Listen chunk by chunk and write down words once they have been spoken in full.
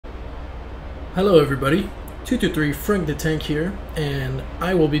Hello everybody, 223 Frank the Tank here, and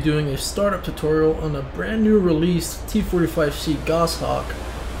I will be doing a startup tutorial on a brand new released T-45C Goshawk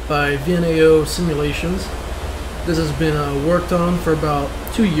by VNAO Simulations. This has been worked on for about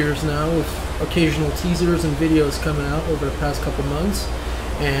 2 years now, with occasional teasers and videos coming out over the past couple months,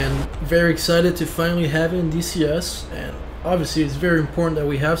 and very excited to finally have it in DCS. And obviously it's very important that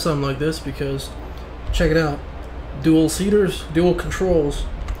we have something like this because, check it out, dual seaters, dual controls.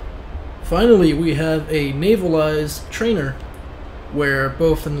 Finally, we have a navalized trainer where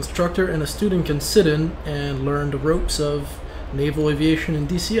both an instructor and a student can sit in and learn the ropes of naval aviation and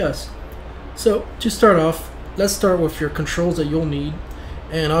DCS. So to start off, let's start with your controls that you'll need.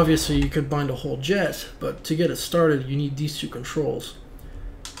 And obviously you could bind a whole jet, but to get it started you need these two controls.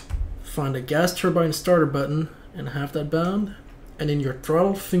 Find a gas turbine starter button and have that bound, and then your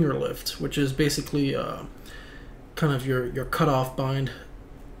throttle finger lift, which is basically kind of your cutoff bind.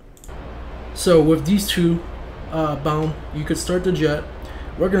 So with these two bound, you could start the jet.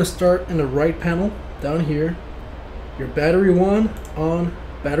 We're going to start in the right panel down here. Your battery 1 on,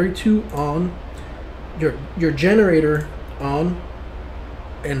 battery 2 on, your generator on,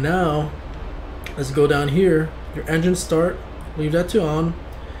 and now let's go down here. Your engine start, leave that to on,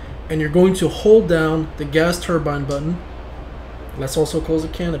 and you're going to hold down the gas turbine button. Let's also close the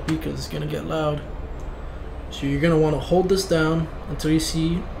canopy because it's going to get loud. So you're going to want to hold this down until you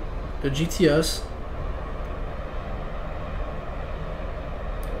see the GTS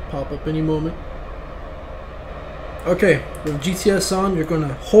pop up any moment. Okay, with GTS on, you're going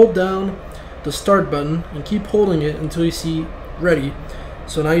to hold down the start button and keep holding it until you see ready.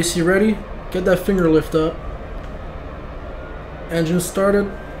 So now you see ready, get that finger lift up, engine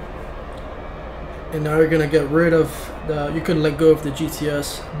started, and now you're going to get rid of you can let go of the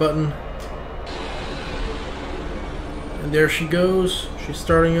GTS button, and there she goes, she's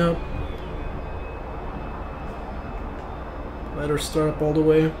starting up. Let her start up all the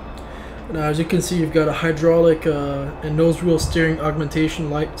way. Now as you can see, you've got a hydraulic and nose wheel steering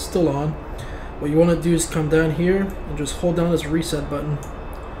augmentation light still on. What you want to do is come down here and just hold down this reset button,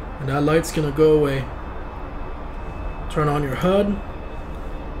 and that light's gonna go away. Turn on your HUD.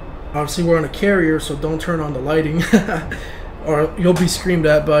 Obviously we're on a carrier, so don't turn on the lighting or you'll be screamed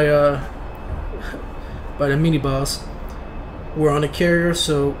at by the mini boss. We're on a carrier,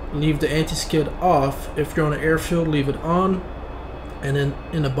 so leave the anti-skid off. If you're on an airfield, leave it on. And then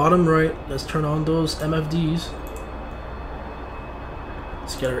in the bottom right, let's turn on those MFDs.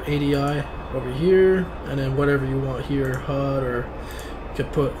 Let's get our ADI over here, and then whatever you want here, HUD, or you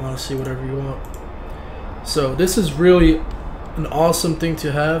could put honestly whatever you want. So this is really an awesome thing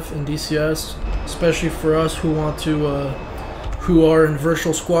to have in DCS, especially for us who want to who are in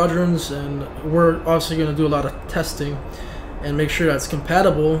virtual squadrons, and we're obviously going to do a lot of testing and make sure that's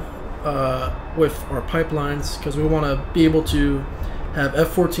compatible with our pipelines, because we want to be able to have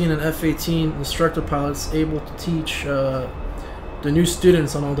F-14 and F-18 instructor pilots able to teach the new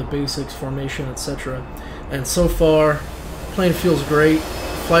students on all the basics, formation, etc. And so far, plane feels great.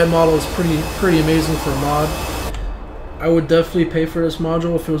 Flight model is pretty amazing for a mod. I would definitely pay for this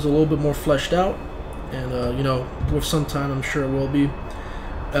module if it was a little bit more fleshed out, and you know, with some time I'm sure it will be.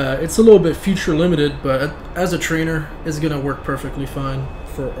 It's a little bit feature limited, but as a trainer, it's gonna work perfectly fine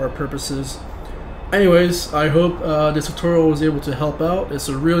for our purposes. Anyways, I hope this tutorial was able to help out. It's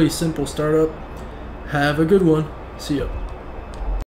a really simple startup. Have a good one. See ya.